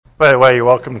By the way, you're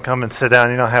welcome to come and sit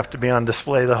down. You don't have to be on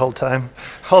display the whole time.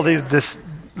 All these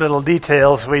little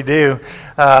details we do.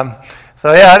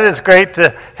 It is great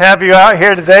to have you out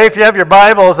here today. If you have your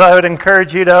Bibles, I would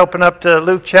encourage you to open up to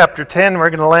Luke chapter 10.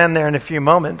 We're going to land there in a few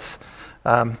moments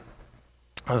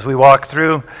as we walk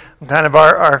through kind of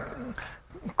our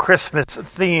Christmas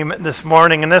theme this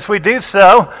morning. And as we do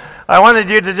so, I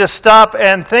wanted you to just stop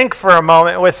and think for a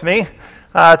moment with me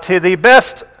to the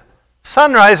best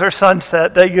sunrise or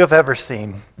sunset that you have ever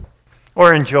seen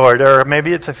or enjoyed, or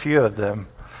maybe it's a few of them.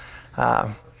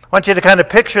 I want you to kind of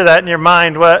picture that in your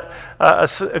mind, what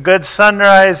a good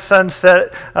sunrise,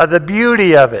 sunset, the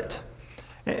beauty of it.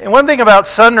 And one thing about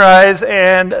sunrise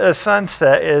and a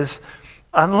sunset is,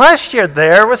 unless you're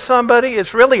there with somebody,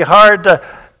 it's really hard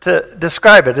to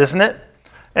describe it, isn't it?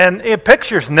 And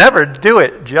pictures never do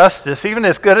it justice. Even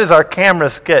as good as our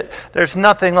cameras get, there's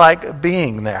nothing like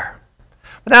being there.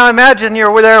 But now imagine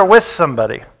you're there with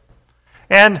somebody.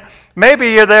 And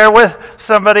maybe you're there with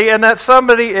somebody, and that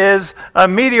somebody is a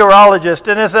meteorologist.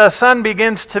 And as the sun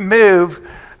begins to move,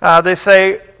 they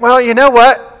say, well, you know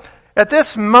what? At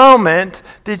this moment,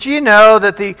 did you know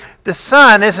that the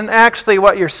sun isn't actually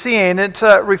what you're seeing? It's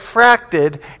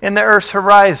refracted in the Earth's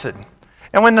horizon.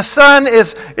 And when the sun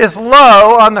is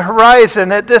low on the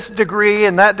horizon at this degree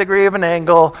and that degree of an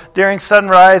angle during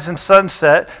sunrise and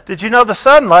sunset, did you know the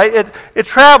sunlight, it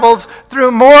travels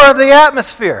through more of the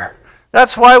atmosphere.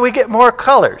 That's why we get more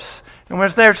colors. And when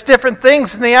there's different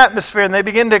things in the atmosphere, and they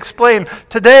begin to explain,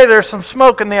 today there's some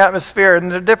smoke in the atmosphere and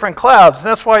there are different clouds, and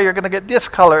that's why you're going to get this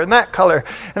color and that color.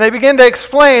 And they begin to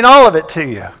explain all of it to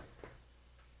you.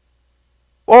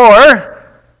 Or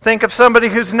think of somebody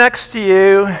who's next to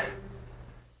you,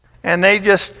 and they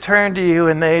just turn to you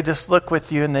and they just look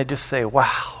with you and they just say,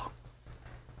 wow.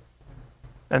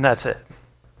 And that's it.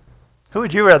 Who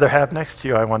would you rather have next to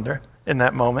you, I wonder, in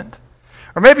that moment?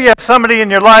 Or maybe you have somebody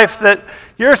in your life that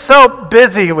you're so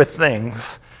busy with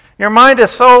things. Your mind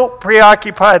is so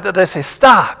preoccupied that they say,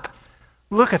 stop.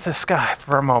 Look at the sky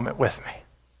for a moment with me.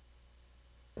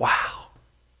 Wow.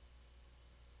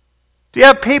 Do you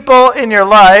have people in your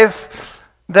life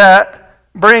that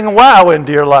bring wow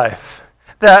into your life?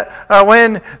 That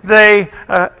when they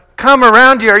come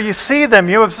around you or you see them,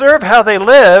 you observe how they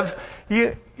live,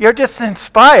 you're just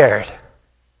inspired.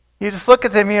 You just look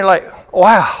at them and you're like,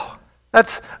 wow,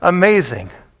 that's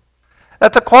amazing.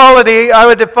 That's a quality I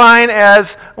would define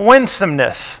as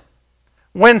winsomeness.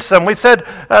 Winsome. We said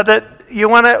that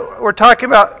we're talking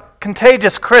about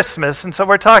contagious Christmas, and so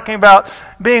we're talking about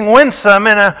being winsome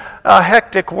in a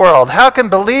hectic world. How can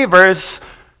believers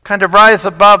kind of rise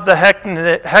above the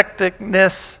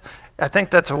hecticness, I think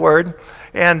that's a word,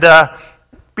 and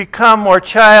become more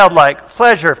childlike,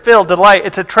 pleasure-filled, delight.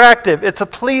 It's attractive. It's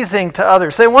pleasing to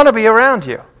others. They want to be around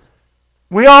you.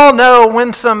 We all know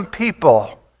winsome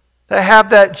people that have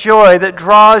that joy that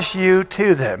draws you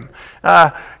to them.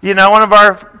 One of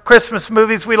our Christmas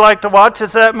movies we like to watch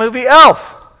is that movie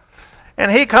Elf. And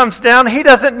he comes down, he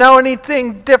doesn't know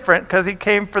anything different because he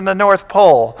came from the North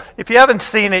Pole. If you haven't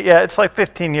seen it yet, it's like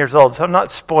 15 years old, so I'm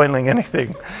not spoiling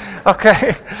anything.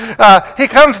 Okay? He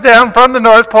comes down from the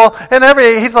North Pole, and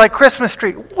he's like, Christmas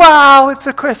tree. Wow, it's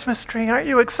a Christmas tree. Aren't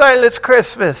you excited? It's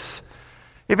Christmas.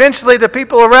 Eventually, the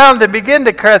people around him begin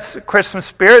to catch Christmas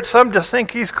spirit. Some just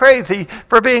think he's crazy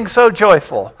for being so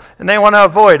joyful, and they want to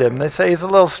avoid him. They say he's a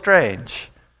little strange.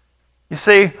 You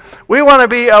see, we want to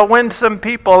be a winsome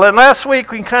people. And last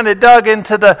week we kind of dug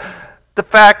into the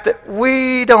fact that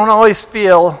we don't always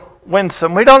feel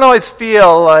winsome. We don't always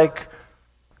feel like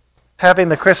having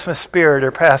the Christmas spirit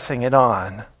or passing it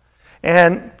on.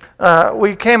 And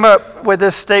we came up with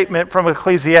this statement from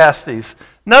Ecclesiastes.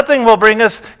 Nothing will bring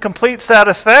us complete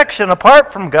satisfaction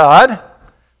apart from God.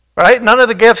 Right? None of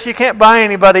the gifts. You can't buy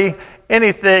anybody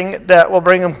anything that will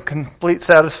bring them complete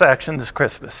satisfaction this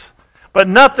Christmas. But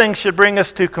nothing should bring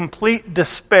us to complete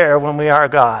despair when we are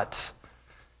God's.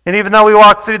 And even though we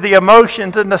walk through the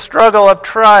emotions and the struggle of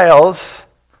trials,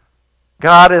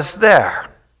 God is there.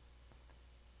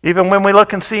 Even when we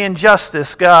look and see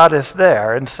injustice, God is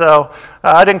there. And so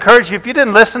I'd encourage you, if you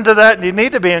didn't listen to that and you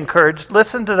need to be encouraged,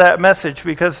 listen to that message,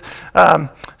 because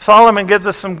Solomon gives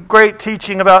us some great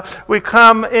teaching about we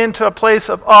come into a place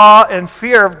of awe and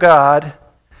fear of God.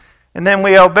 And then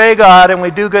we obey God and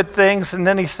we do good things, and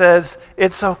then he says,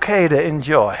 it's okay to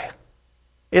enjoy.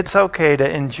 It's okay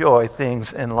to enjoy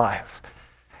things in life.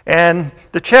 And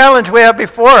the challenge we have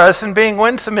before us in being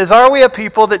winsome is, are we a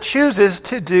people that chooses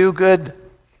to do good?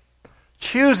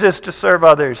 Chooses to serve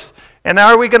others? And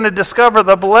are we going to discover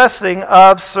the blessing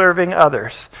of serving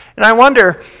others? And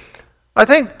I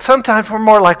think sometimes we're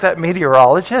more like that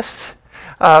meteorologist.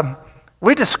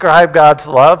 We describe God's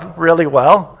love really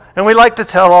well. And we like to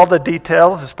tell all the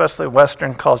details, especially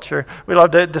Western culture. We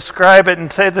love to describe it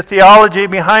and say the theology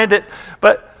behind it.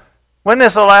 But when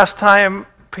is the last time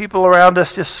people around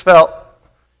us just felt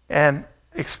and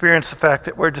experienced the fact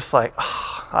that we're just like,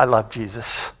 oh, I love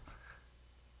Jesus?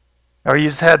 Or you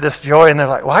just had this joy and they're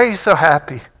like, why are you so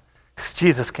happy? Because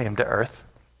Jesus came to earth.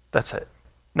 That's it.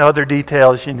 No other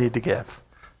details you need to give.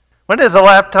 When is the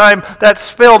last time that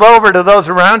spilled over to those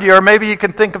around you? Or maybe you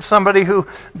can think of somebody who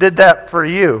did that for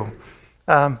you.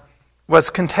 Was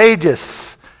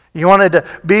contagious. You wanted to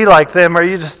be like them,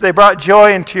 or they brought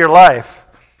joy into your life.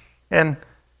 And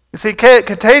you see,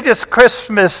 Contagious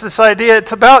Christmas, this idea,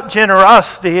 it's about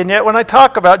generosity. And yet when I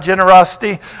talk about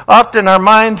generosity, often our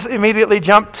minds immediately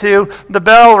jump to the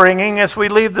bell ringing as we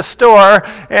leave the store.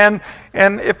 And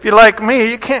if you're like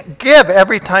me, you can't give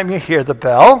every time you hear the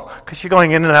bell because you're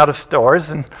going in and out of stores.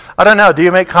 And I don't know, do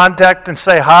you make contact and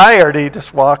say hi, or do you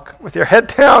just walk with your head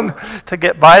down to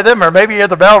get by them? Or maybe you're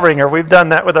the bell ringer. We've done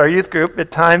that with our youth group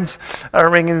at times,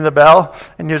 ringing the bell.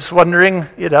 And you're just wondering,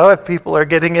 if people are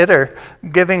getting it or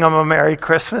giving them a Merry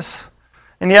Christmas.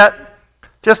 And yet,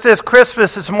 just as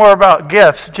Christmas is more about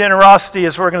gifts, generosity,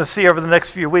 as we're going to see over the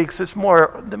next few weeks, is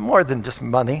more than just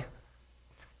money.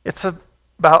 It's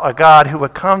about a God who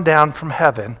would come down from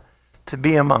heaven to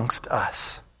be amongst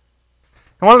us.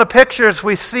 And one of the pictures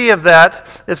we see of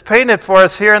that is painted for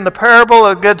us here in the parable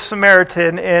of the Good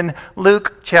Samaritan in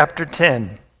Luke chapter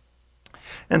 10.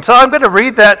 And so I'm going to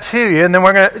read that to you, and then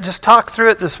we're going to just talk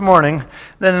through it this morning.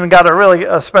 Then we've got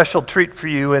a special treat for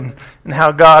you in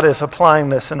how God is applying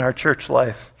this in our church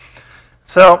life.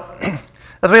 So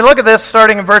as we look at this,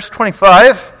 starting in verse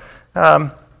 25,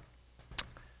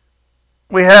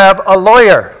 we have a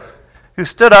lawyer who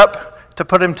stood up to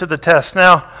put him to the test.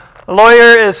 Now, a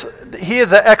lawyer is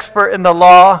an expert in the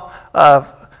law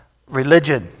of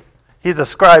religion. He's a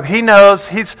scribe. He knows,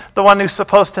 he's the one who's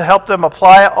supposed to help them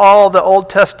apply all the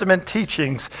Old Testament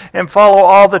teachings and follow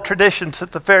all the traditions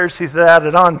that the Pharisees had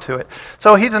added on to it.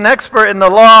 So he's an expert in the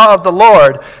law of the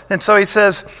Lord. And so he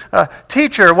says,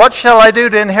 "Teacher, what shall I do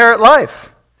to inherit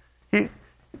life?"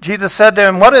 Jesus said to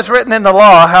him, "What is written in the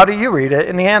law? How do you read it?"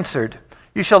 And he answered,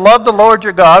 "You shall love the Lord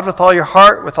your God with all your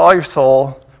heart, with all your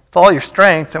soul, with all your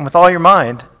strength, and with all your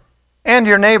mind, and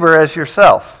your neighbor as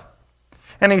yourself."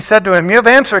 And he said to him, "You have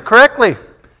answered correctly.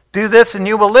 Do this and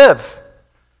you will live."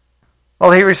 Well,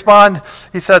 he responded,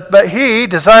 he said, but he,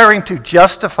 desiring to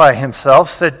justify himself,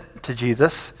 said to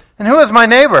Jesus, "And who is my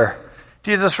neighbor?"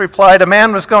 Jesus replied, "A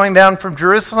man was going down from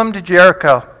Jerusalem to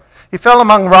Jericho. He fell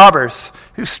among robbers,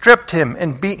 who stripped him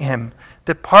and beat him,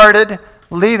 departed,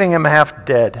 leaving him half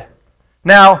dead.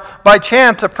 Now, by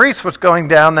chance, a priest was going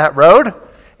down that road,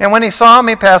 and when he saw him,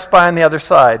 he passed by on the other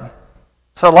side.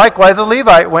 So likewise a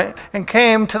Levite went and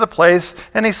came to the place,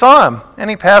 and he saw him, and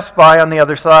he passed by on the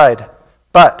other side.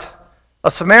 But a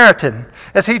Samaritan,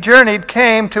 as he journeyed,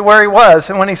 came to where he was,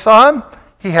 and when he saw him,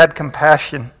 he had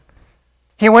compassion.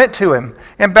 He went to him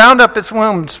and bound up his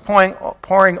wounds,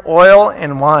 pouring oil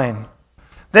and wine.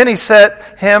 Then he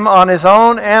set him on his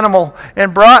own animal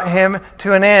and brought him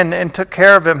to an inn and took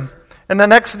care of him. And the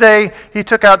next day he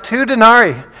took out 2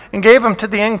 denarii and gave them to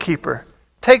the innkeeper.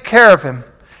 'Take care of him.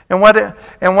 And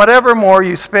whatever more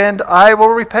you spend, I will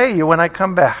repay you when I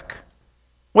come back.'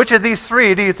 Which of these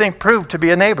 3 do you think proved to be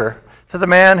a neighbor to the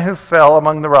man who fell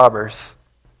among the robbers?"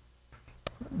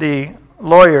 The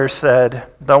lawyer said,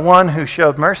 "The one who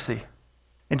showed mercy."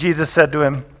 And Jesus said to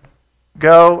him,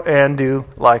 "Go and do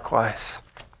likewise."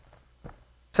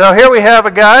 So here we have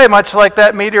a guy, much like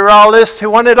that meteorologist, who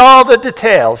wanted all the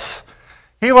details.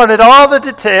 He wanted all the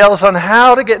details on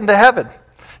how to get into heaven.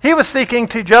 He was seeking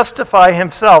to justify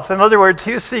himself. In other words,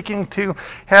 he was seeking to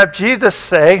have Jesus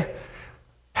say,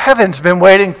 "Heaven's been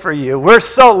waiting for you. We're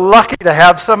so lucky to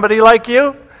have somebody like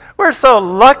you. We're so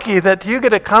lucky that you get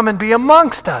to come and be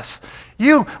amongst us.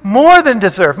 You more than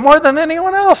deserve, more than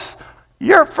anyone else.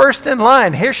 You're first in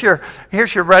line. Here's your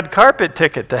red carpet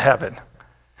ticket to heaven."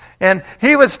 And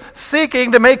he was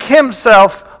seeking to make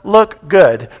himself look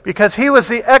good because he was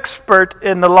the expert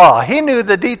in the law. He knew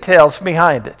the details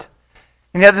behind it.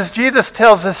 And yet as Jesus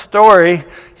tells this story,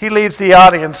 he leaves the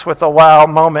audience with a wow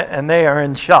moment, and they are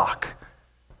in shock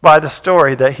by the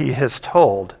story that he has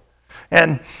told.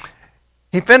 And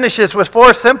he finishes with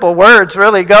 4 simple words,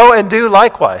 really: go and do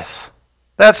likewise.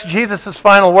 That's Jesus'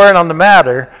 final word on the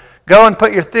matter. Go and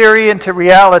put your theory into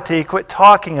reality. Quit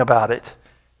talking about it.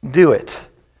 Do it.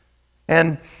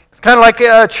 And it's kind of like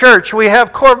a church. We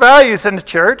have core values in the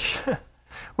church.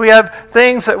 We have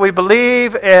things that we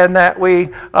believe and that we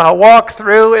walk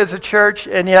through as a church,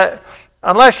 and yet,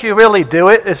 unless you really do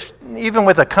it, it's, even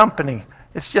with a company,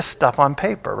 it's just stuff on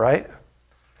paper, right?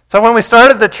 So when we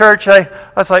started the church, I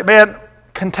was like, man,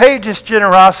 contagious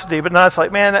generosity. But now it's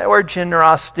like, man, that word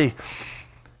generosity,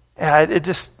 it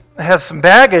just has some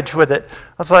baggage with it.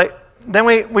 I was like, then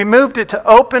we moved it to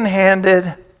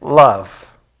open-handed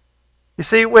love. You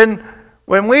see, when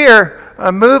we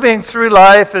are moving through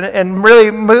life and really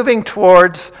moving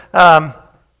towards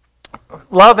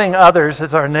loving others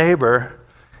as our neighbor,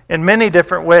 in many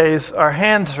different ways, our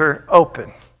hands are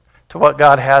open to what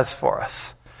God has for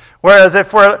us. Whereas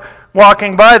if we're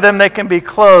walking by them, they can be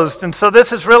closed. And so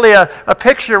this is really a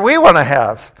picture we want to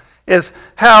have, is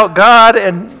how God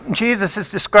and Jesus is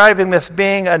describing this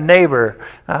being a neighbor.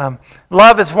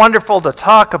 Love is wonderful to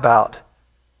talk about,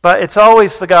 but it's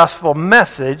always the gospel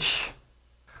message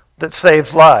that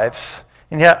saves lives.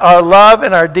 And yet our love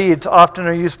and our deeds often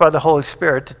are used by the Holy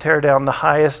Spirit to tear down the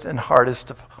highest and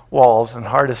hardest of walls and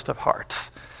hardest of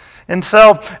hearts. And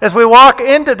so as we walk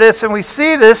into this and we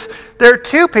see this, there are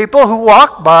two people who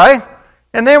walked by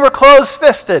and they were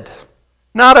closed-fisted,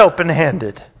 not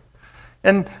open-handed.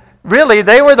 And really,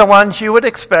 they were the ones you would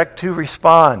expect to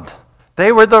respond.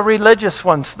 They were the religious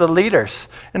ones, the leaders.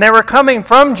 And they were coming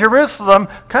from Jerusalem.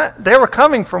 They were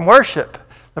coming from worship.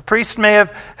 The priest may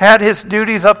have had his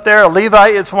duties up there. A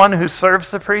Levite is one who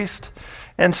serves the priest.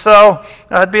 And so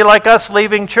it'd be like us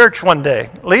leaving church one day,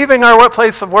 leaving our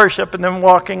place of worship and then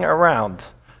walking around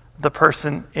the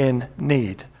person in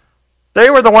need. They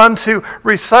were the ones who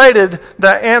recited the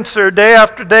answer day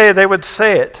after day. They would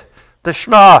say it. The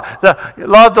Shema,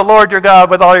 love the Lord your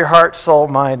God with all your heart, soul,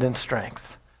 mind, and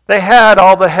strength. They had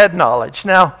all the head knowledge.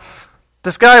 Now,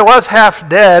 this guy was half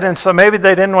dead, and so maybe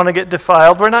they didn't want to get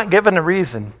defiled. We're not given a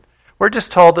reason. We're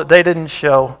just told that they didn't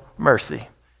show mercy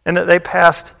and that they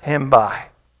passed him by.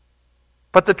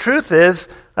 But the truth is,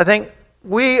 I think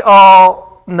we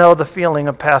all know the feeling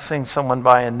of passing someone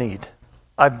by in need.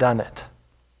 I've done it.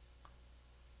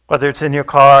 Whether it's in your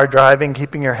car, driving,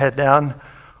 keeping your head down,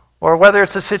 or whether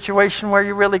it's a situation where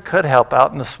you really could help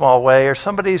out in a small way, or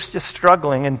somebody's just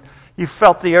struggling and you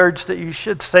felt the urge that you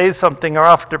should say something or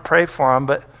offer to pray for them,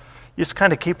 but you just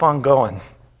kind of keep on going.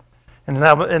 And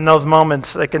in those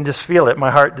moments, I can just feel it.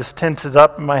 My heart just tenses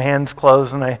up and my hands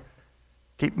close and I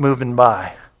keep moving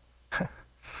by.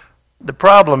 The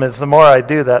problem is the more I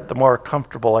do that, the more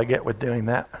comfortable I get with doing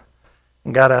that.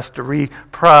 And God has to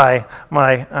re-pry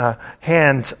my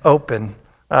hands open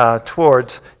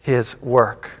towards his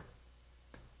work.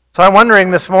 So I'm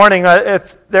wondering this morning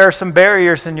if there are some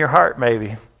barriers in your heart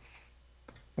maybe.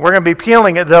 We're going to be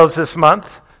peeling at those this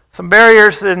month. Some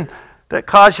barriers that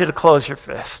cause you to close your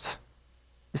fist.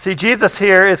 You see, Jesus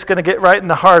here is going to get right in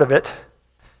the heart of it.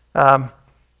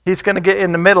 He's going to get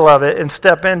in the middle of it and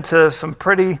step into some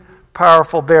pretty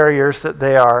powerful barriers that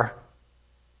they are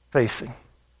facing.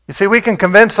 You see, we can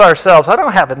convince ourselves, I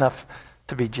don't have enough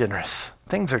to be generous.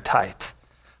 Things are tight.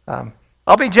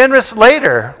 I'll be generous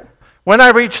later. When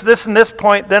I reach this and this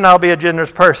point, then I'll be a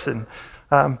generous person.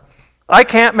 I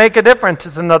can't make a difference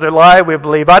is another lie we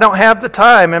believe. I don't have the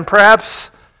time. And perhaps,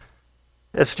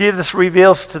 as Jesus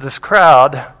reveals to this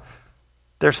crowd,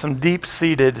 there's some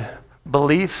deep-seated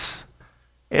beliefs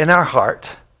in our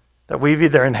heart that we've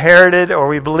either inherited or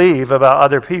we believe about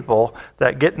other people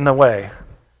that get in the way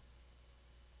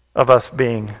of us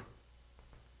being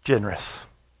generous.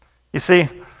 You see,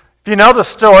 if you know the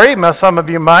story, some of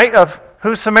you might, of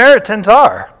who Samaritans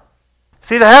are.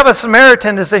 See, to have a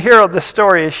Samaritan as the hero of this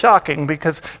story is shocking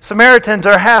because Samaritans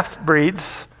are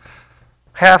half-breeds,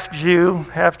 half Jew,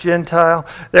 half Gentile.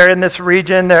 They're in this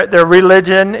region. Their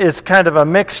religion is kind of a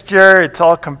mixture. It's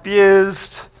all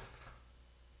confused.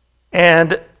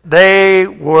 And they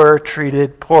were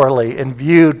treated poorly and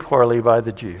viewed poorly by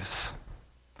the Jews.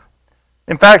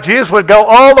 In fact, Jews would go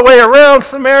all the way around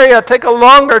Samaria, take a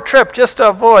longer trip just to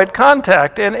avoid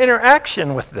contact and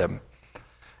interaction with them.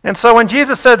 And so when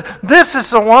Jesus said, this is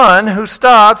the one who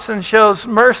stops and shows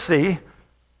mercy,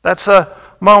 that's a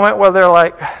moment where they're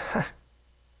like,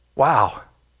 wow.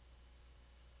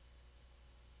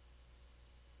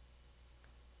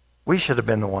 We should have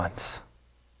been the ones.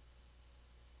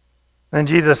 Then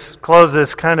Jesus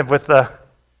closes kind of with a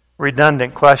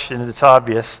redundant question. It's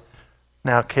obvious.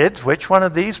 Now, kids, which one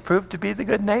of these proved to be the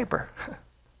good neighbor?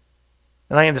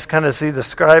 And I can just kind of see the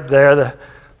scribe there,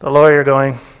 the lawyer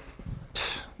going,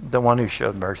 the one who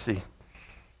showed mercy.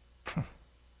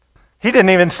 He didn't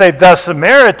even say the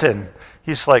Samaritan.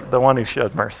 He's like the one who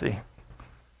showed mercy.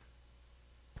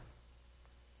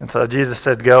 And so Jesus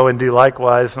said, go and do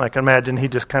likewise. And I can imagine he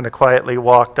just kind of quietly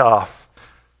walked off.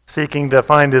 Seeking to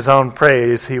find his own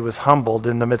praise, he was humbled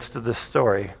in the midst of this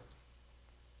story.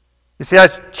 You see, I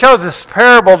chose this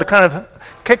parable to kind of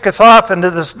kick us off into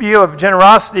this view of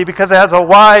generosity because it has a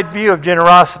wide view of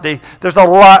generosity. There's a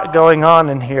lot going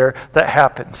on in here that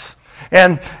happens.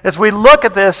 And as we look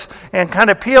at this and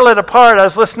kind of peel it apart, I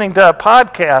was listening to a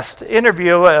podcast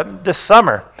interview this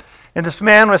summer, and this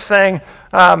man was saying,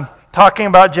 talking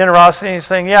about generosity, and he's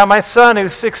saying, yeah, my son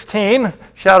who's 16,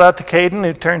 shout out to Caden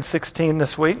who turned 16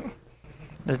 this week,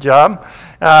 good job.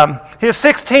 He was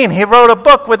 16, he wrote a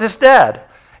book with his dad,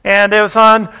 and it was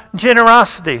on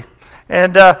generosity.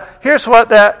 And here's what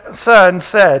that son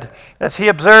said as he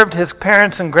observed his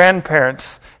parents and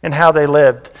grandparents and how they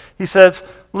lived. He says,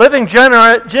 living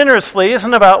generously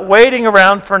isn't about waiting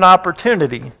around for an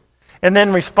opportunity and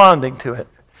then responding to it.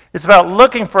 It's about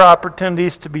looking for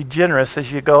opportunities to be generous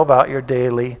as you go about your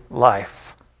daily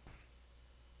life.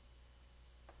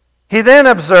 He then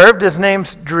observed, his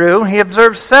name's Drew, he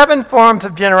observed 7 forms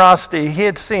of generosity he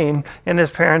had seen in his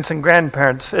parents and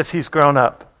grandparents as he's grown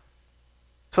up.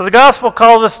 So the gospel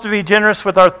calls us to be generous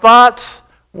with our thoughts,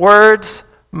 words,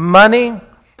 money,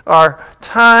 our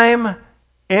time,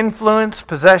 influence,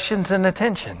 possessions, and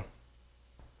attention.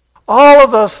 All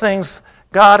of those things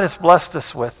God has blessed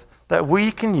us with that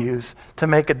we can use to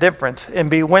make a difference and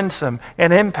be winsome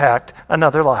and impact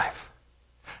another life.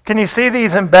 Can you see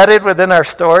these embedded within our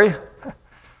story?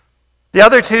 The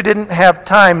other 2 didn't have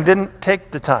time, didn't take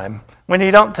the time. When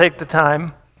you don't take the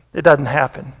time, it doesn't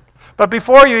happen. But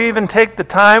before you even take the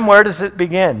time, where does it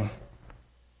begin? It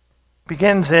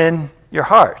begins in your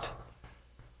heart.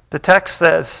 The text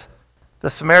says the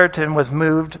Samaritan was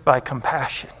moved by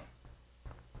compassion.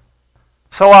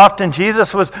 So often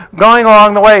Jesus was going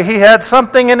along the way. He had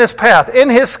something in his path, in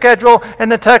his schedule, and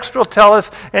the text will tell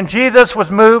us, and Jesus was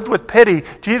moved with pity.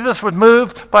 Jesus was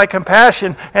moved by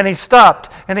compassion, and he stopped,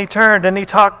 and he turned, and he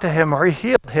talked to him, or he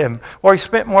healed him, or he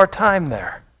spent more time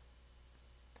there.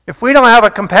 If we don't have a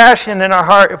compassion in our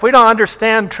heart, if we don't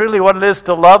understand truly what it is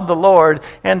to love the Lord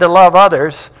and to love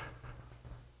others,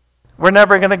 we're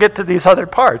never going to get to these other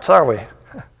parts, are we?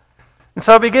 And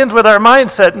so it begins with our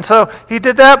mindset. And so he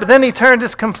did that, but then he turned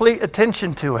his complete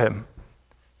attention to him.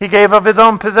 He gave of his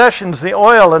own possessions, the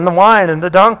oil and the wine and the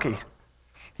donkey.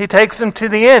 He takes him to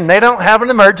the inn. They don't have an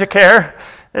emergicare.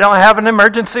 They don't have an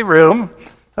emergency room.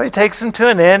 So he takes him to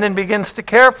an inn and begins to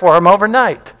care for him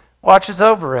overnight, watches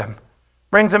over him.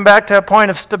 Brings him back to a point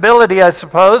of stability, I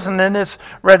suppose, and then is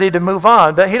ready to move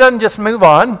on. But he doesn't just move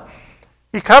on.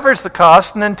 He covers the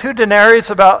cost, and then 2 denarii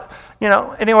is about,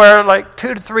 anywhere like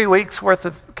 2 to 3 weeks worth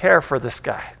of care for this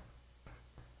guy.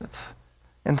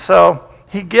 And so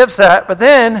he gives that, but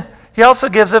then he also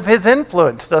gives of his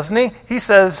influence, doesn't he? He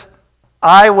says,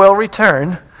 I will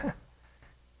return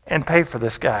and pay for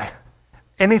this guy.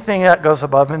 Anything that goes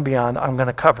above and beyond, I'm going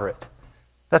to cover it.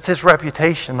 That's his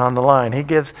reputation on the line. He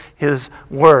gives his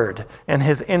word and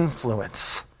his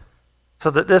influence so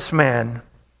that this man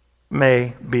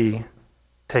may be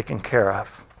taken care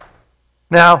of.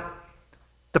 Now,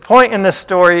 the point in this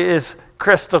story is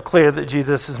crystal clear that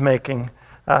Jesus is making.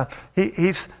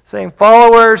 He's saying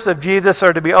followers of Jesus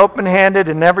are to be open-handed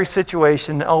in every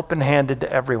situation, open-handed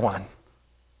to everyone.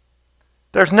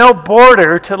 There's no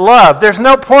border to love. There's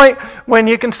no point when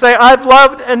you can say, I've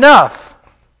loved enough.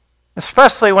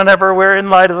 Especially whenever we're in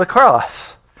light of the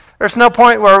cross. There's no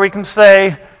point where we can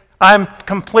say, I'm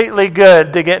completely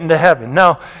good to get into heaven.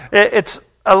 No, it's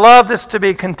a love that's to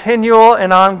be continual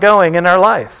and ongoing in our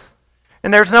life.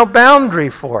 And there's no boundary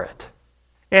for it.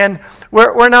 And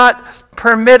we're not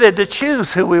permitted to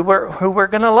choose who we're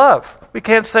going to love. We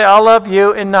can't say, I'll love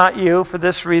you and not you for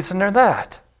this reason or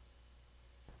that.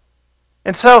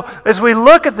 And so, as we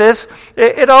look at this,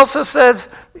 it also says,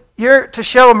 you're to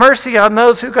show mercy on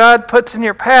those who God puts in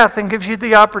your path and gives you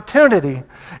the opportunity.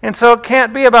 And so it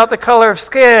can't be about the color of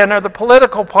skin or the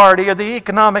political party or the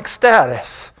economic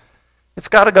status. It's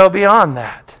got to go beyond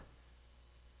that.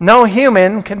 No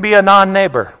human can be a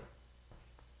non-neighbor.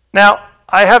 Now,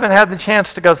 I haven't had the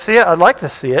chance to go see it. I'd like to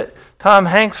see it. Tom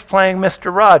Hanks playing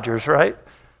Mr. Rogers, right?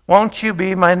 Won't you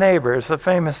be my neighbor is a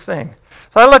famous thing.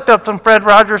 So I looked up some Fred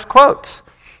Rogers quotes.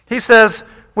 He says,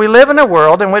 we live in a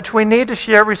world in which we need to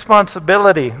share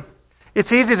responsibility.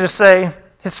 It's easy to say,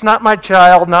 it's not my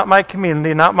child, not my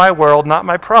community, not my world, not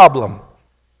my problem.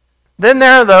 Then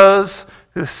there are those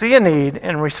who see a need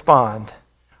and respond.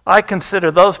 I consider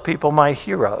those people my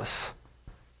heroes.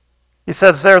 He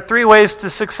says there are 3 ways to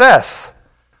success.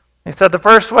 He said the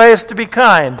first way is to be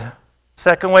kind.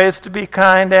 Second way is to be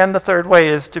kind, and the third way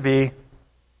is to be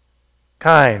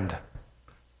kind.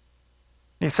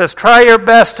 He says, try your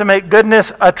best to make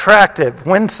goodness attractive,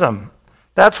 winsome.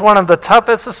 That's one of the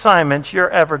toughest assignments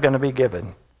you're ever going to be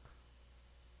given.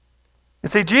 You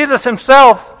see, Jesus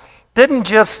himself didn't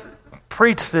just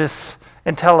preach this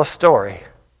and tell a story.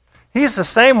 He's the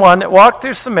same one that walked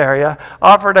through Samaria,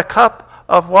 offered a cup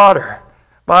of water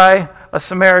by a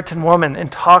Samaritan woman,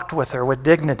 and talked with her with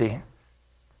dignity.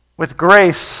 With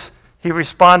grace, he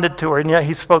responded to her, and yet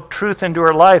he spoke truth into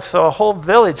her life. So a whole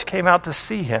village came out to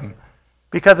see him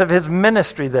because of his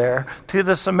ministry there to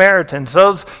the Samaritans,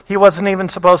 those he wasn't even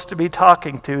supposed to be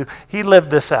talking to. He lived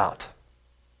this out.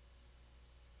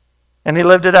 And he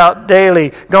lived it out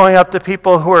daily, going up to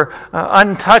people who were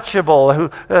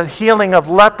untouchable, healing of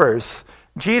lepers.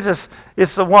 Jesus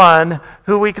is the one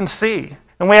who we can see.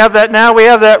 And we have that now, we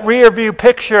have that rear view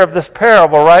picture of this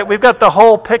parable, right? We've got the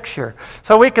whole picture.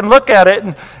 So we can look at it,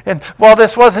 and while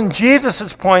this wasn't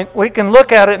Jesus' point, we can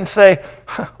look at it and say,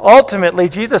 ultimately,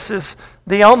 Jesus is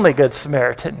the only good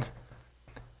Samaritan.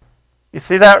 You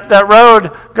see, that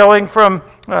road going from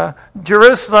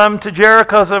Jerusalem to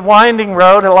Jericho is a winding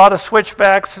road, a lot of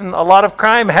switchbacks, and a lot of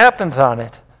crime happens on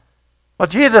it. Well,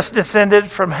 Jesus descended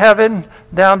from heaven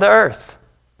down to earth.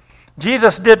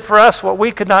 Jesus did for us what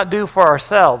we could not do for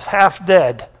ourselves, half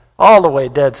dead, all the way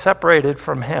dead, separated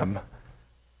from him.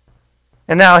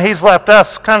 And now he's left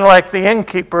us kind of like the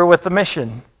innkeeper with the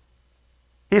mission.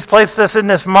 He's placed us in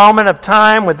this moment of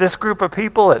time with this group of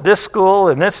people at this school,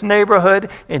 in this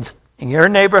neighborhood, in your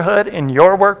neighborhood, in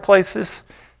your workplaces,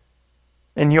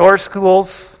 in your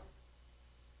schools,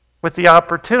 with the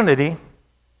opportunity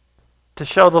to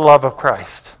show the love of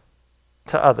Christ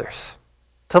to others.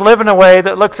 To live in a way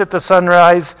that looks at the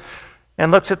sunrise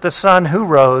and looks at the sun who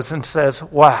rose and says,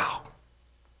 wow.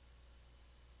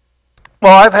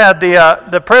 Well, I've had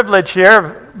the privilege here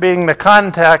of being the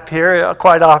contact here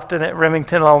quite often at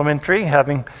Remington Elementary,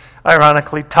 having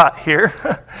ironically taught here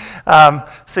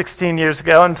 16 years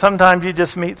ago. And sometimes you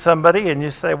just meet somebody and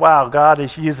you say, wow, God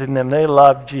is using them. They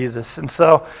love Jesus. And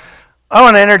so I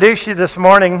want to introduce you this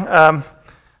morning to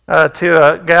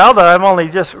a gal that I've only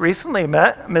just recently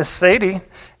met, Miss Sadie.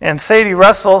 And Sadie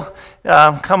Russell,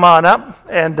 come on up.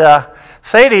 And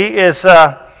Sadie is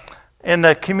in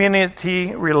the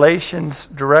Community Relations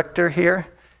Director here.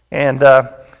 And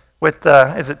with,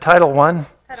 is it Title I?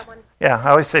 Title I. Yeah,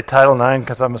 I always say Title IX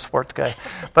because I'm a sports guy.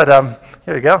 But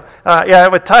here we go.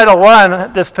 With Title I,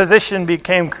 this position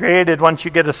became created once you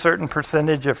get a certain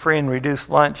percentage of free and reduced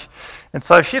lunch. And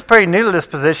so she's pretty new to this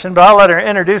position, but I'll let her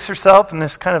introduce herself and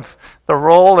this kind of the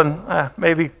role and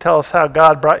maybe tell us how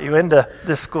God brought you into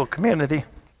this school community.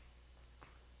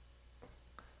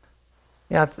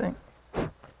 Yeah, I think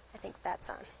that's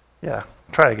on. Yeah,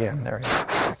 try again. There we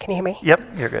go. Can you hear me? Yep,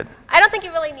 you're good. I don't think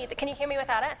you really need that. Can you hear me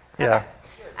without it? Yeah. Okay.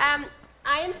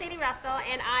 I am Sadie Russell,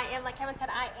 and I am, like Kevin said,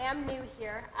 I am new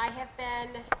here.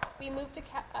 We moved to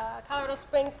Colorado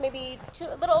Springs maybe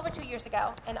a little over 2 years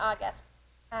ago in August.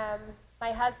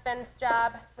 My husband's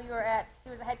job, he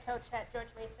was a head coach at George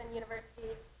Mason University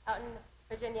out in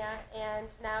Virginia, and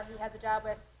now he has a job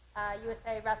with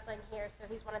USA Wrestling here, so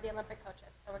he's one of the Olympic coaches.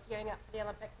 So we're gearing up for the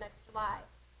Olympics next July.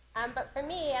 But for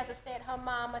me, as a stay-at-home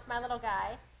mom with my little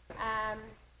guy,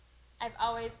 I've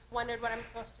always wondered what I'm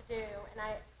supposed to do, and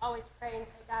I always pray and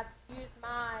say, God, use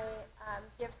my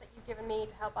gifts that you've given me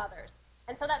to help others.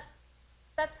 And so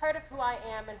that's part of who I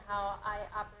am and how I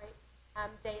operate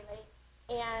daily.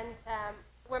 And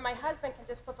where my husband can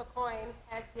just flip a coin,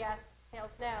 heads yes,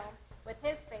 tails no, with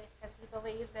his faith, because he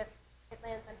believes if it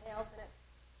lands on tails and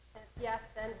it's yes,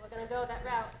 then we're going to go that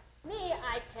route. Me,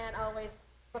 I can't always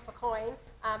flip a coin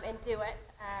and do it.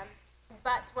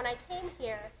 But when I came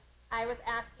here, I was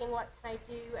asking what can I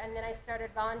do, and then I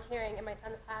started volunteering in my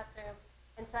son's classroom.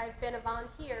 And so I've been a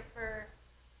volunteer for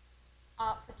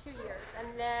 2 years, and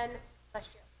then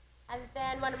last year. And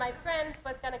then one of my friends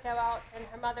was going to go out, and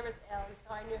her mother was ill, and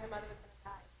so I knew her mother was going to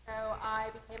die. So I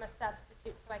became a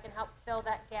substitute so I can help fill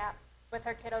that gap with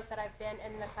her kiddos that I've been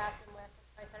in the classroom with.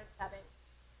 So I started subbing.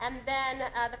 And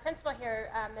then the principal here,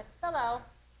 Miss Philo,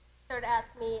 started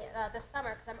asking me this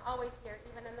summer, because I'm always here,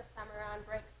 even in the summer on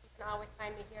breaks. You can always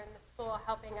find me here in the school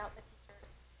helping out the teachers.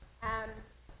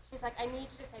 She's like, I need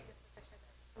you to take this position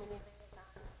as community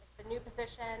liaison. It's a new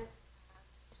position.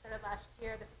 She started last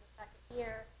year. This is the second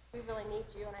year. We really need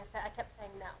you. And I kept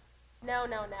saying no. No,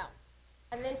 no, no.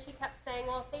 And then she kept saying,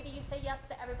 well, Sadie, you say yes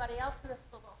to everybody else in the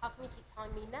school. Well, how come you keep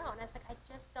telling me no? And I was like, I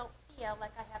just don't feel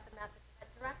like I have the message of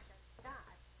direction from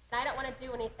God. And I don't want to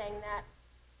do anything that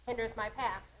hinders my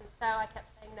path. And so I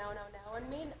kept saying no, no, no. And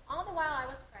all the while I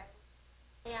was praying.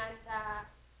 And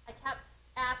I kept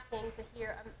asking to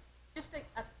hear just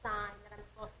a sign that I'm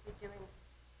supposed to be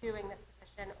doing this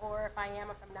position, or if I am,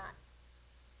 if I'm not.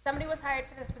 Somebody was hired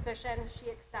for this position. She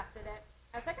accepted it.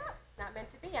 I was like, oh, it's not meant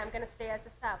to be. I'm going to stay as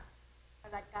a sub.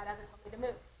 Because God hasn't told me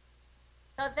to move.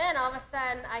 So then all of a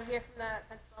sudden I hear from the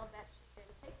principal that she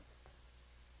didn't take the position.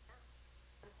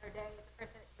 her day, the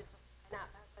first day that she was supposed to sign up.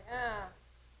 I was like,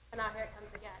 and now here it comes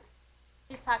again.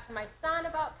 She's talked to my son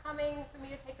about coming for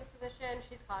me to take this position.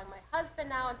 She's calling my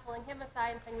husband now and pulling him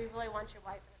aside and saying, we really want your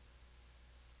wife.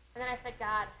 And then I said,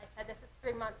 God, I said, this is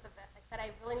 3 months of this. I said,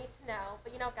 I really need to know.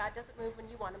 But God doesn't move when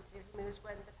you want him to. He moves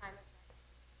when the time is right.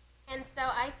 And so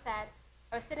I said,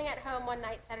 I was sitting at home one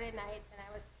night, Saturday night, and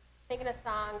I was thinking a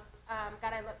song,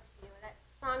 God, I Look to You. And that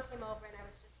song came over, and I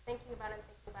was just thinking about it and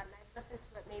thinking about it. And I listened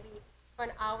to it maybe for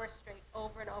an hour straight,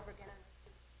 over and over again on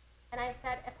repeat. And I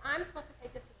said, if I'm supposed to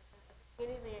take this position as a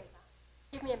community liaison,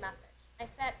 give me a message. I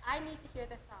said, I need to hear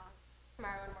this song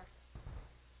tomorrow in worship.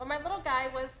 Well, my little guy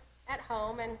was at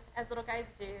home, and as little guys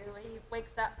do, he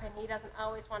wakes up and he doesn't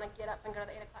always want to get up and go to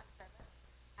the 8 o'clock service.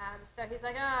 So he's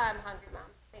like, I'm hungry, Mom.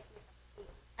 Make me something to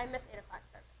eat. I missed 8 o'clock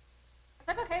service. I was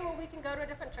like, okay, well, we can go to a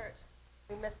different church.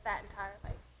 We missed that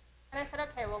entirely. And I said,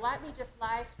 okay, well, let me just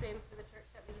live stream to the church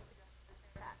that we used to go to and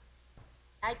say that.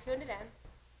 I tuned it in.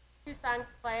 2 songs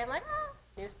play. I'm like,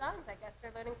 new songs. I guess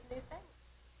they're learning some new things.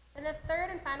 And the third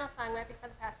and final song right before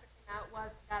the pastor came out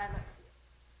was God, I Look to You.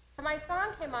 So my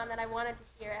song came on that I wanted to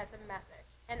hear as a message.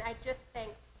 And I just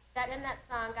think that in that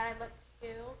song, God, I Look to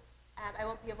You, I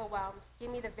won't be overwhelmed. Give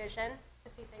me the vision to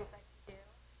see things I can do.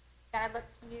 God, I Look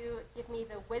to You, give me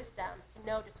the wisdom to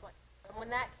know just what to do. And when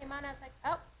that came on, I was like,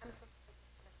 I'm supposed to take this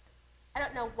position. I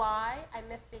don't know why I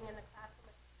miss being in the classroom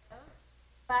with kiddos,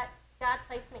 but God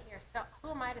placed me here. So who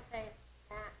am I to say,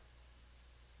 nah,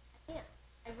 I can't.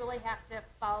 I really have to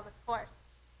follow this course.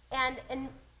 And in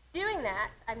doing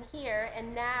that, I'm here,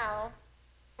 and now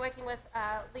working with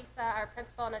Lisa, our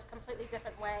principal, in a completely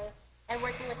different way, and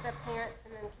working with the parents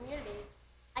and the community,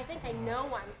 I think I know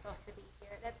why I'm supposed to be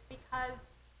here. That's because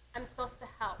I'm supposed to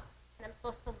help, and I'm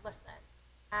supposed to listen.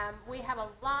 We have a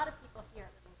lot of people here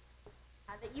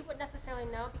that you wouldn't necessarily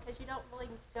know because you don't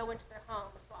really go into their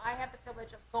homes. So I have the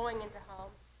privilege of going into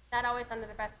homes, not always under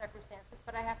the best circumstances,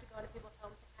 but I have to go into people's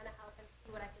homes to kind of help and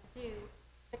see what I can do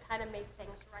to kind of make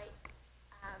things right.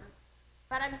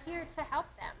 But I'm here to help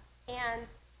them, and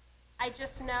I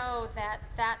just know that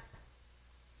that's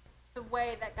the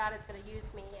way that God is going to use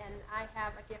me, and I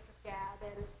have a gift of gab,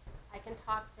 and I can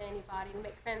talk to anybody and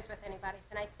make friends with anybody,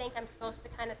 and I think I'm supposed to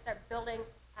kind of start building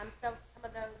some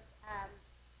of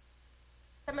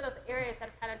those areas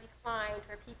that have kind of declined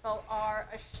where people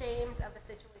are ashamed of the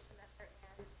situation that they're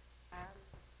in.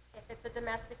 If it's a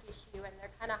domestic issue and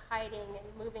they're kind of hiding and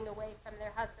moving away from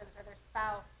their husbands or their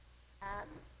spouse,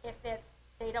 if it's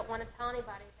they don't want to tell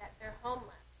anybody that they're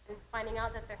homeless and finding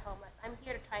out that they're homeless, I'm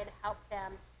here to try to help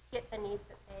them get the needs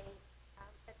that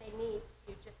they need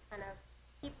to just kind of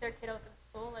keep their kiddos in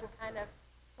school and kind of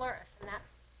flourish. And that's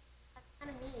kind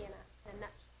of me in a nutshell.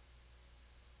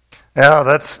 Yeah,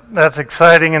 that's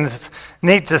exciting, and it's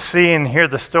neat to see and hear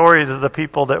the stories of the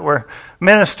people that we're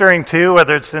ministering to,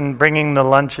 whether it's in bringing the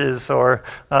lunches or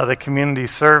the community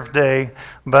serve day.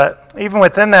 But even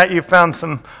within that, you found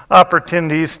some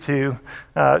opportunities to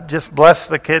just bless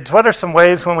the kids. What are some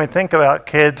ways when we think about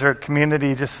kids or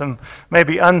community, just some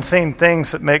maybe unseen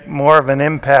things that make more of an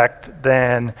impact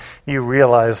than you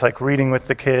realize, like reading with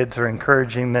the kids or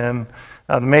encouraging them?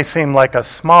 It may seem like a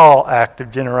small act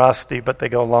of generosity, but they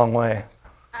go a long way.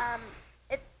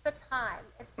 It's the time.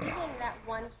 It's giving that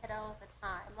one kiddo the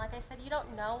time. Like I said, you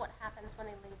don't know what happens when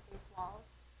they leave these walls.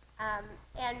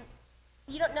 And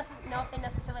you don't know if they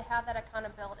necessarily have that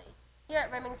accountability. Here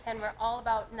at Remington, we're all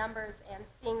about numbers and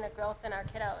seeing the growth in our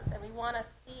kiddos. And we want to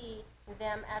see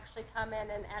them actually come in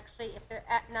and actually, if they're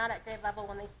not at grade level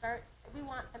when they start, we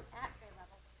want them at grade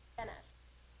level when they finish.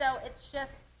 So it's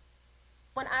just,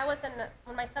 when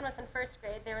my son was in first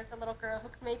grade, there was a little girl who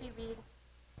could maybe read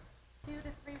 2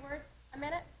 to 3 words a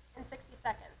minute in 60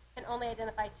 seconds, can only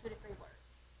identify 2 to 3 words.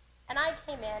 And I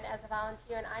came in as a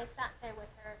volunteer, and I sat there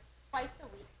with her twice a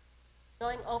week,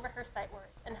 going over her sight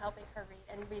words and helping her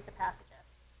read the passages.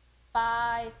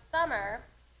 By summer,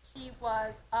 she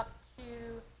was up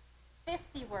to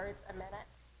 50 words a minute,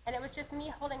 and it was just me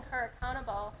holding her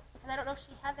accountable, because I don't know if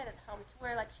she had that at home, to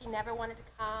where like she never wanted to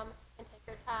come and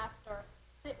take her test or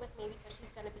sit with me because she's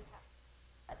going to be tested.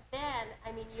 But then,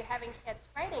 you're having kids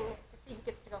fighting to see who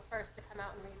gets to go first to come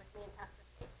out and read with me and test with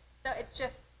me. So it's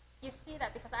just, you see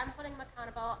that because I'm holding them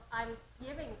accountable, I'm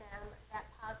giving them that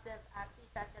positive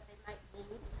feedback that they might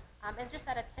need, and just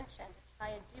that attention to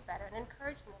try and do better and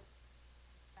encourage them to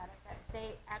do better, that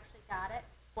they actually got it,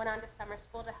 went on to summer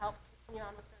school to help continue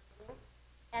on with their reading,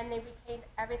 and they retained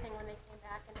everything when they came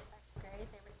back into second grade.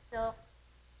 They were still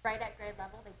right at grade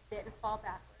level. They didn't fall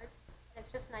backwards. And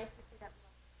it's just nice to see that.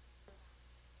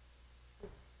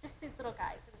 Just these little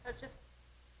guys. And so it's just,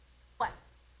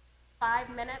 5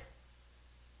 minutes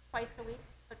twice a week,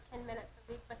 so 10 minutes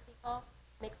a week with people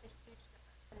makes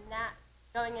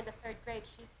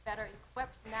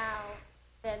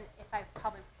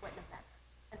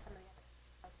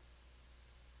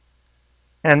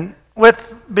And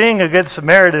with being a good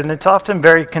Samaritan, it's often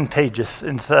very contagious.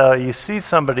 And so you see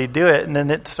somebody do it, and then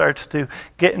it starts to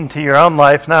get into your own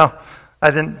life. Now, I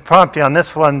didn't prompt you on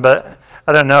this one, but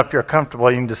I don't know if you're comfortable.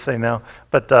 You can just say no.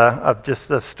 But of just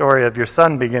the story of your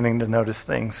son beginning to notice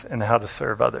things and how to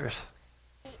serve others.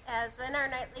 As in our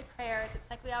nightly prayers, it's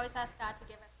like we always ask God to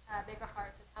give us bigger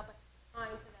hearts and help us be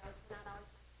kind to those who are not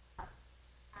always kind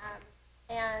to us.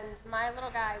 And my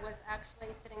little guy was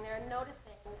actually sitting there and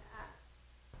noticing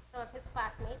some of his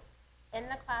classmates in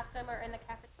the classroom or in the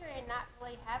cafeteria not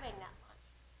really having that lunch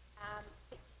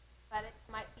to eat. But it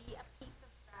might be a piece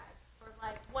of bread or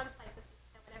like one slice of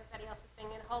pizza when everybody else is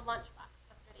bringing a whole lunchbox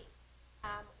of goodies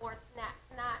or snacks,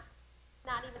 not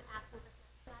even asking for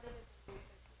snacks, not even bringing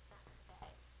some snacks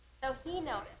today. So he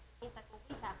noticed. He's like, well,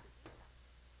 we have to do something.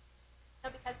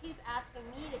 So because he's asking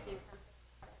me to do something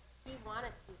about it, he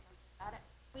wanted to do something about it,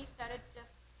 we started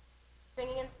just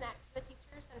bringing in snacks for the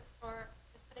teachers and for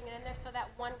just putting it in there so that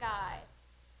one guy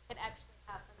could actually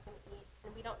have something to eat.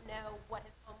 And we don't know what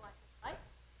his home life is like,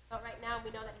 but right now we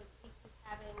know that he's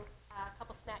having a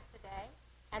couple snacks a day,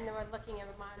 and then we're looking and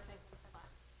we're monitoring him for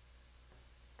lunch.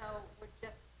 So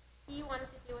he wanted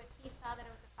to do it. He saw that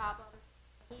it was a problem.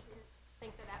 He didn't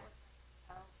think that was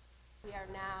right. So we are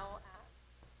now,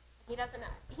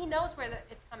 he knows where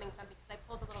it's coming from because I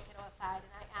pulled the little kiddo aside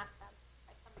and I asked him,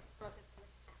 I come broke his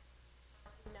snack.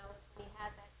 He knows when he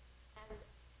has it. And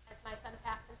as my son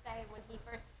passed and say, when he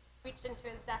first reached into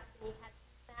his desk and he had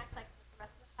snacks like the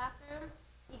rest of the classroom,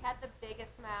 he had the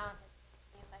biggest smile on his face.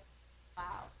 And he's like,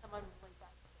 wow, someone really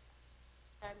does do that.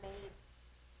 So I made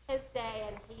his day,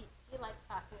 and he likes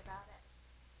talking about it.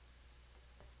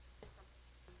 It's just something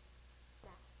to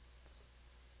do now.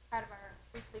 It's part of our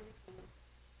weekly routine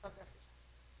of grocery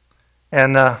shopping.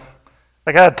 And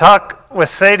I got to talk with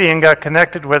Sadie and got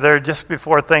connected with her just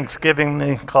before Thanksgiving.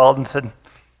 They called and said,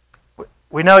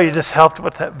 we know you just helped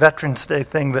with that Veterans Day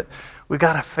thing, but we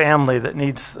got a family that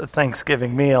needs a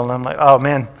Thanksgiving meal. And I'm like, oh,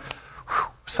 man,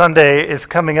 Sunday is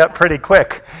coming up pretty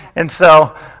quick. And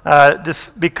so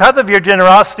just because of your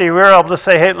generosity, we were able to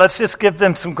say, hey, let's just give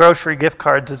them some grocery gift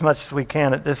cards as much as we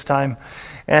can at this time.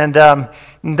 And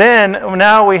then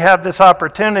now we have this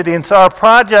opportunity. And so our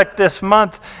project this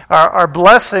month, our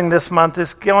blessing this month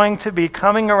is going to be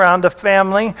coming around a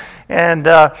family and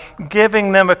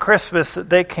giving them a Christmas that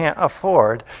they can't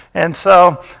afford. And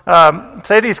so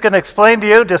Sadie's going to explain to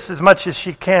you just as much as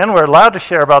she can. We're allowed to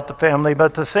share about the family,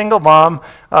 but the single mom,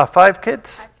 5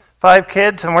 kids? 5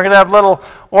 kids, and we're going to have little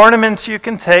ornaments you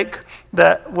can take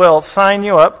that will sign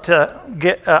you up to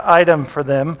get an item for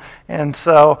them. And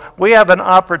so we have an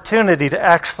opportunity to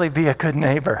actually be a good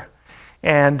neighbor.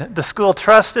 And the school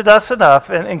trusted us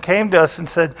enough and came to us and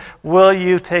said, will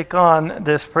you take on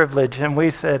this privilege? And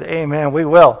we said, amen, we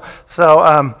will. So,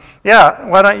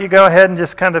 why don't you go ahead and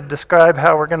just kind of describe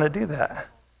how we're going to do that?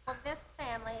 Well, this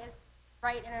family is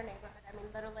right in our neighborhood. I mean,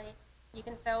 literally, you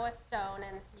can throw a stone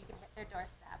and you can hit their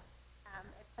doorstep.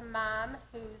 It's a mom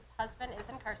whose husband is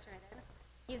incarcerated.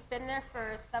 He's been there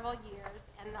for several years,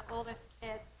 and the oldest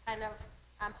kids kind of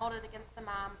hold it against the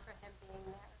mom for him being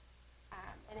there.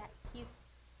 And he's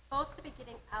supposed to be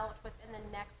getting out within the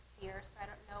next year, so I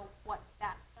don't know what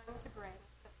that's going to bring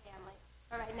to the family.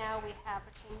 But right now we have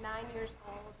between 9 years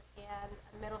old and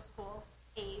a middle school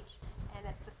age, and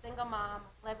it's a single mom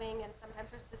living, and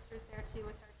sometimes her sister's there too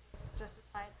with her kids just to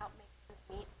try and help make ends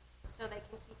meet so they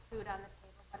can keep food on the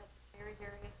table. But it's very,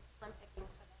 very slim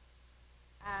pickings for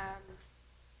them.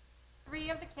 3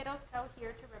 of the kiddos go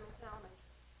here to Remington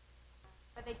Elementary,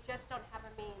 but they just don't have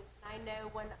a means. And I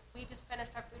know when we just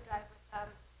finished our food drive with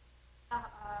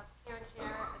Care and Share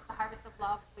at the Harvest of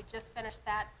Love, so we just finished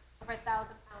that. Over 1,000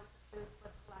 pounds of food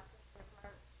was collected here for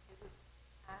our students.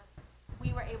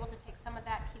 We were able to take some of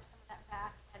that, keep some of that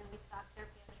back, and we stocked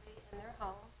their pantry in their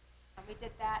home. We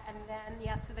did that, and then,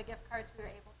 yes, through the gift cards, we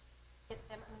were able to get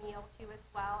them a meal too as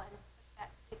well and put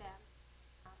that to them.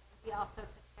 We also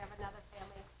took care of another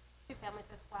family, 2 families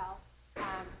as well,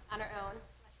 on our own.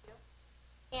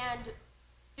 And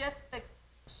just the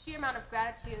sheer amount of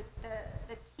gratitude,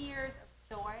 the tears of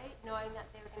joy, knowing that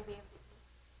they were going to be able to eat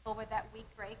over that week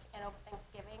break and over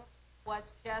Thanksgiving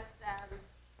was just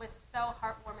was so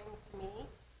heartwarming to me,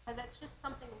 because it's just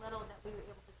something little that we were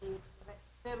able to do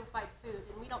to provide food,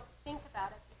 and we don't think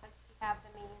about it because we have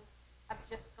the means of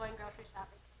just going grocery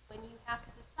shopping. When you have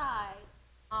to decide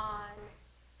on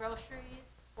groceries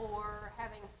or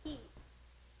having heat,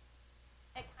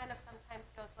 it kind of sometimes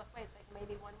goes both ways. Like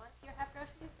maybe 1 month you have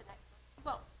groceries, the next month you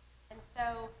won't. And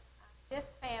so this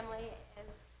family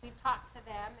we've talked to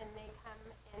them, and they come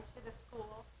into the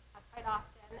school quite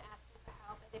often asking for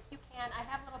help. And if you can, I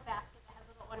have a little basket that has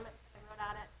little ornaments that I wrote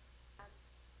on it.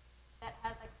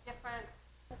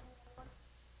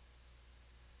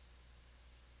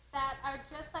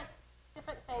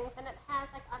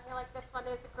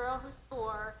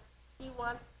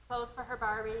 clothes for her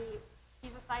Barbie.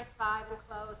 She's a size 5 in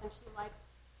clothes, and she likes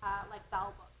doll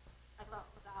books, like little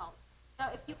dolls. So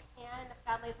if you can, if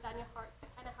God lays it on your heart to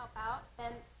kind of help out,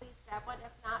 then please grab one. If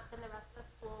not, then the rest of the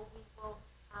school, we will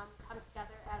come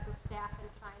together as a staff and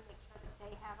try and make sure that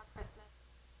they have a Christmas,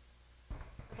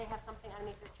 that they have something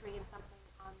underneath their tree and something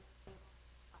on their table.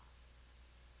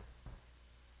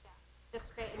 Yeah,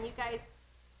 just great. And you guys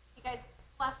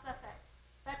blessed us at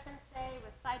Veterans Day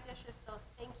with side dishes, so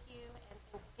thank you. And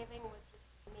Thanksgiving was just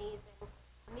amazing.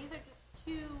 And these are just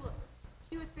two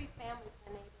or three families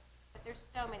in the neighborhood, but there's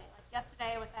so many. Like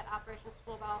yesterday, I was at Operation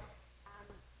School Ball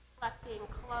collecting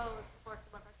clothes for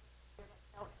some of our kids here that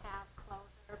don't have clothes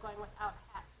or are going without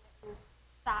hats, mittens,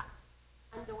 socks,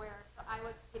 underwear. So I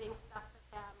was getting stuff for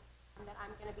them that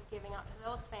I'm going to be giving out to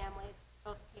those families,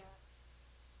 those parents,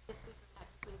 this week or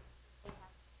next week. They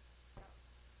have.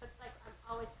 So it's like I'm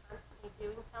always constantly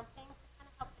doing something to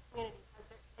kind of help the community because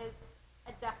there is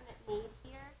a definite need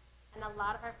here, and a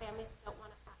lot of our families don't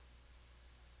want to have a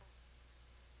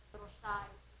little shy.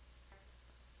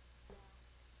 So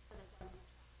they don't even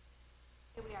try.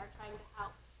 Here we are trying to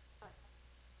help.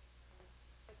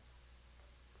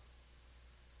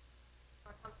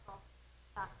 More comfortable.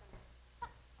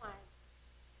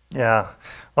 Yeah.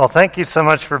 Well, thank you so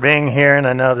much for being here. And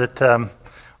I know that,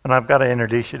 and I've got to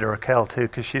introduce you to Raquel, too,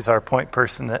 because she's our point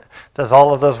person that does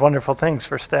all of those wonderful things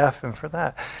for staff and for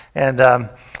that. And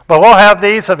but we'll have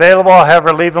these available. I'll have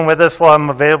her leave them with us while I'm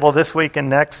available this week and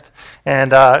next,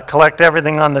 and collect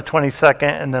everything on the 22nd,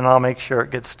 and then I'll make sure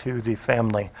it gets to the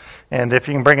family. And if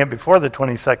you can bring it before the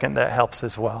 22nd, that helps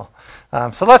as well.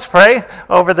 So let's pray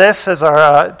over this as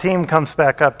our team comes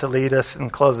back up to lead us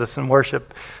and close us in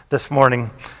worship this morning.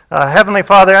 Heavenly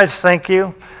Father, I just thank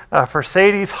you for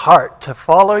Sadie's heart to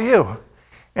follow you,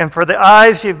 and for the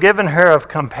eyes you've given her of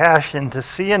compassion to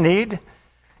see a need,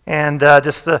 and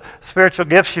just the spiritual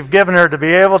gifts you've given her to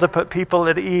be able to put people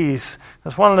at ease.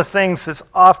 Because one of the things that's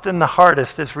often the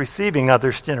hardest is receiving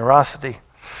others' generosity.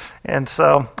 And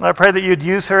so I pray that you'd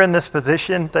use her in this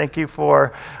position. Thank you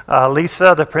for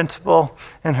Lisa, the principal,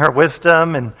 and her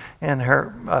wisdom and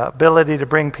her ability to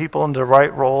bring people into the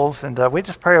right roles. And we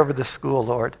just pray over the school,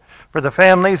 Lord, for the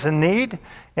families in need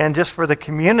and just for the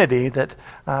community that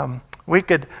we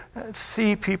could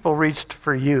see people reached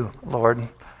for you, Lord.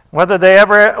 Whether they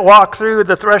ever walk through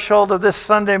the threshold of this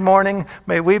Sunday morning,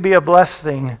 may we be a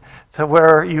blessing to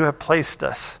where you have placed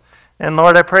us. And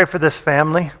Lord, I pray for this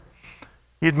family.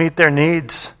 You'd meet their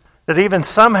needs. That even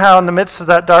somehow in the midst of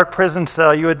that dark prison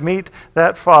cell, you would meet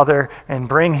that father and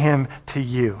bring him to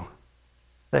you.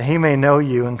 That he may know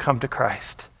you and come to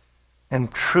Christ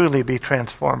and truly be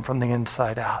transformed from the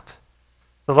inside out.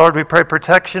 The Lord, we pray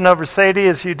protection over Sadie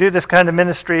as you do this kind of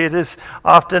ministry. It is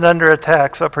often under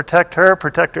attack. So protect her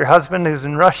husband who's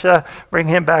in Russia, bring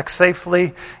him back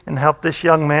safely, and help this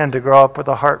young man to grow up with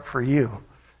a heart for you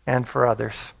and for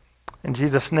others. In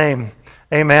Jesus' name,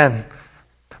 amen.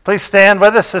 Please stand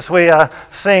with us as we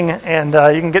sing, and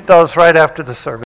you can get those right after the service.